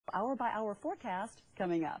hour-by-hour forecast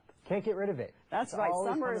coming up. Can't get rid of it. That's right.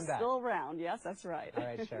 Summer is still around. Yes, that's right. All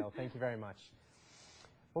right, Cheryl. Thank you very much.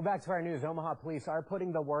 Well, back to our news. Omaha police are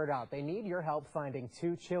putting the word out. They need your help finding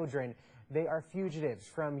 2 children. They are fugitives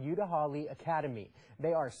from Udalhali Academy.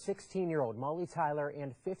 They are 16-year-old Molly Tyler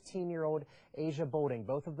and 15-year-old Asia Bolding,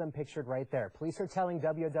 both of them pictured right there. Police are telling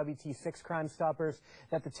WWT6 Crime Stoppers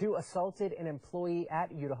that the 2 assaulted an employee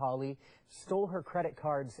at Udalhali, stole her credit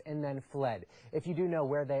cards, and then fled. If you do know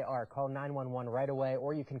where they are, call 911 right away,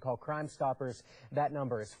 or you can call Crime Stoppers. That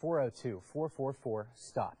number is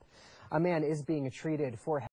 402-444-STOP. A man is being treated for